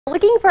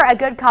Looking for a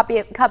good cup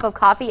of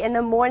coffee in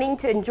the morning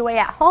to enjoy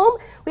at home?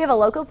 We have a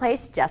local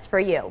place just for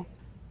you.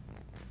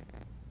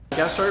 I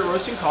got started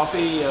roasting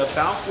coffee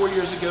about 4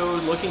 years ago,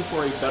 looking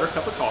for a better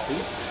cup of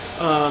coffee.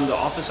 The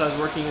office I was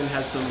working in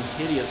had some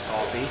hideous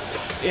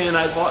coffee, and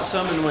I bought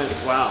some and went,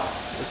 wow.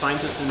 The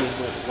scientist in me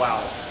went,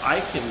 wow,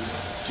 I can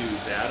do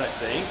that, I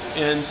think.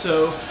 And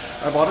so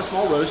I bought a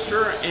small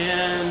roaster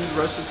and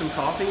roasted some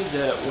coffee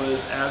that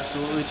was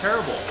absolutely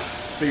terrible.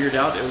 Figured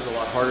out it was a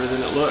lot harder than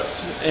it looked,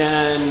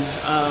 and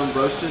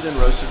roasted and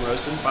roasted and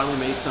roasted, and finally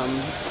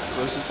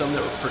roasted some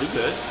that were pretty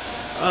good,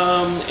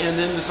 and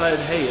then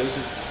decided, hey, it was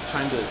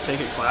time to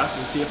take a class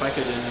and see if I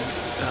could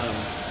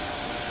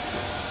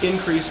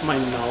increase my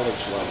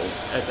knowledge level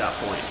at that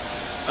point.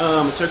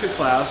 I took a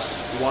class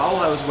while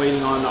I was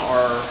waiting on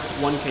our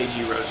 1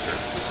 kg roaster.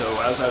 So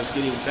as I was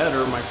getting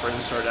better, my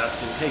friends started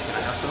asking, hey, can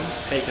I have some?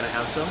 Hey, can I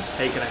have some?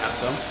 Hey, can I have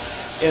some?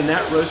 And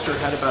that roaster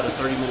had about a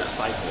 30-minute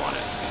cycle on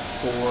it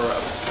for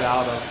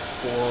about a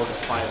 4 to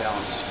 5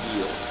 ounce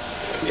yield.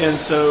 And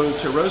so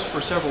to roast for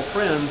several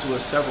friends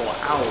was several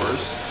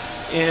hours,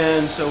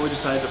 and so we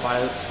decided to buy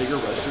a bigger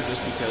roaster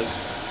just because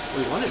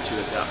we wanted to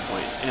at that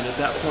point. And at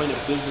that point,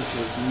 business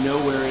was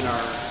nowhere in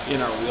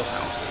our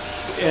wheelhouse.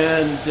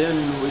 And then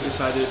we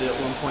decided at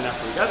one point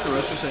after we got the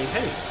roaster, saying,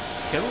 hey,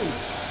 can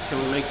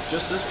we make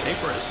just this pay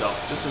for itself,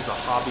 just as a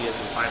hobby, as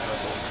a side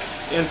hustle?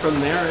 And from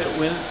there it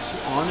went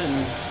on and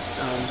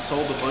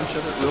sold a bunch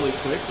of it really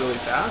quick, really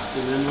fast,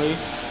 and then we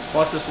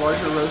bought this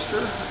larger roaster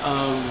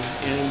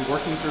and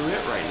working through it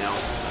right now.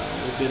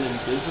 We've been in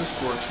business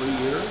for 3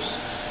 years,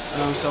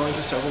 selling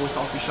to several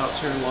coffee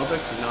shops here in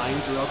Lubbock, 9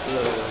 throughout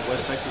the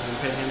West Texas and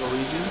Panhandle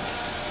region.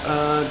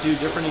 Do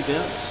different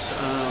events,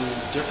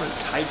 different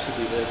types of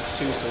events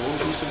too, so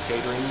we'll do some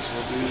caterings,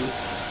 we'll do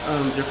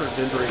different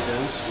vendor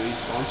events. We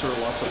sponsor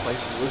lots of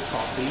places with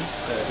coffee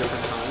at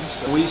different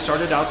times. So we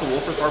started out the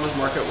Wolford Farmers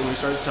Market when we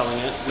started selling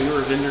it. We were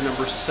vendor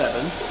number 7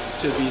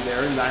 to be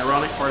there, and the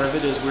ironic part of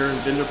it is we're in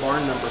vendor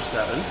barn number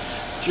 7,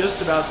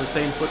 just about the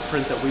same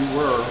footprint that we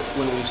were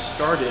when we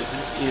started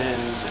in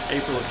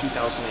April of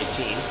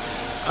 2018.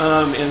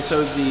 And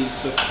so the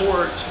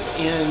support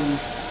in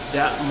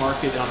that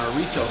market on our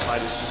retail side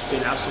has just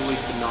been absolutely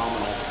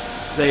phenomenal.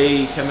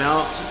 They come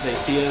out, they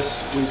see us,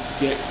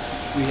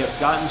 we have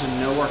gotten to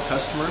know our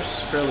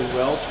customers fairly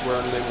well to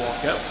where they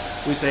walk up,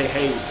 we say,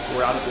 hey,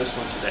 we're out of this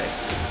one today,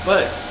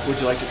 but would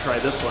you like to try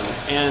this one?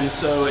 And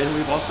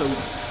we've also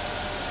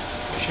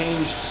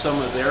changed some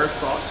of their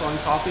thoughts on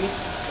coffee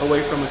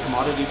away from a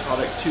commodity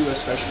product to a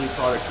specialty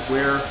product,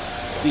 where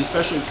the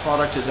specialty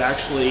product is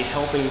actually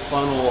helping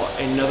funnel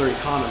another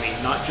economy,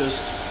 not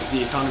just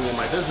the economy of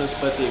my business,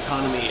 but the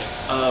economy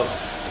of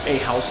a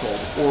household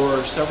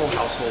or several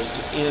households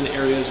in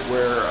areas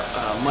where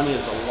money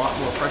is a lot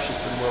more precious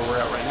than where we're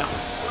at right now.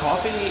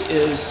 Coffee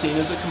is seen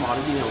as a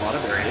commodity in a lot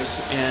of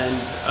areas, and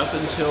up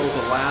until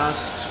the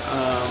last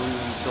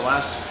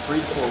 3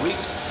 to 4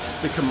 weeks,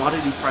 the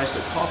commodity price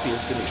of coffee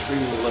has been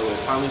extremely low. It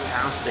finally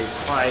passed a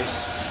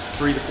price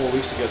 3 to 4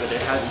 weeks ago that it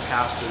hadn't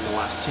passed in the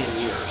last 10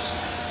 years.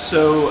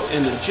 So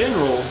in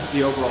general,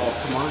 the overall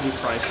commodity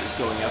price is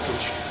going up,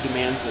 which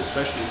demands that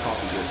specialty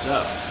coffee goes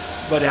up.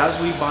 But as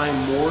we buy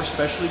more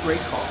specialty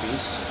grade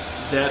coffees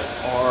that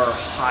are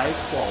high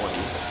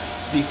quality,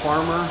 the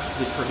farmer,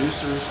 the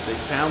producers, the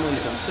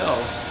families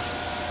themselves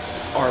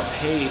are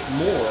paid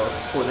more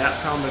for that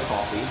pound of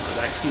coffee or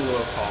that kilo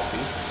of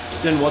coffee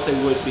than what they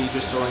would be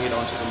just throwing it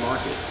onto the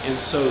market. And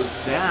so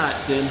that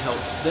then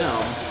helps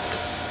them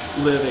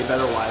live a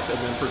better life and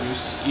then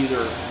produce either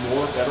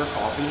more better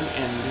coffee,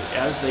 and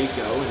as they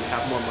go and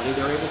have more money,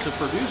 they're able to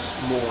produce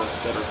more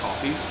better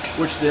coffee,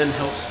 which then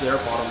helps their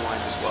bottom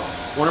line as well.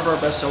 One of our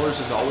best sellers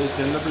has always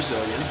been the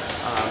Brazilian.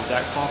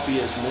 That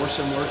coffee is more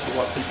similar to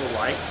what people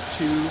like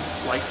to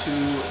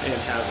and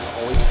have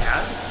always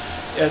had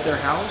at their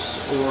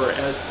house or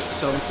at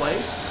some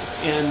place,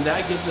 and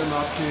that gives them an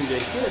opportunity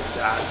to hit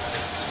that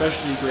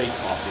specialty grade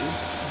coffee,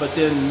 but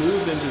then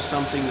move into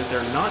something that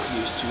they're not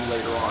used to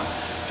later on.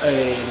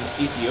 An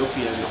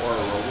Ethiopian or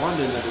a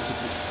Rwandan that is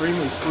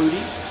extremely fruity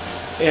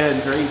and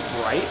very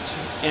bright,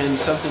 and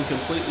something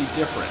completely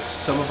different.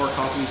 Some of our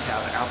coffees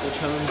have apple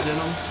tones in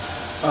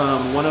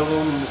them. One of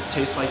them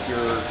tastes like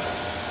you're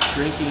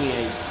drinking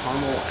a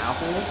caramel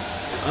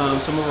apple.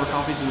 Some of our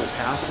coffees in the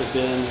past have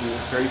been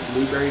very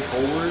blueberry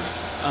forward,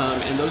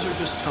 and those are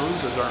just tones.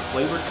 Those aren't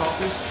flavored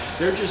coffees.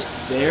 They're just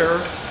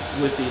there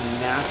with the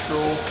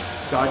natural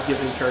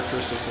God-given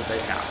characteristics that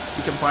they have.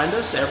 You can find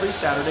us every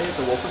Saturday at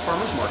the Wolford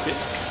Farmers Market.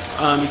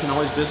 You can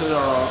always visit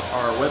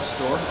our web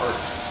store, our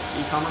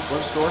e-commerce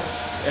web store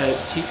at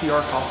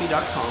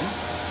tprcoffee.com.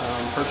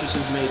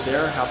 Purchases made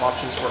there have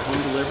options for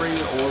home delivery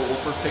or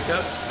Wolford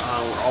pickup.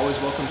 We're always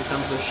welcome to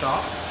come to the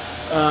shop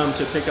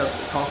to pick up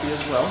coffee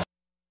as well.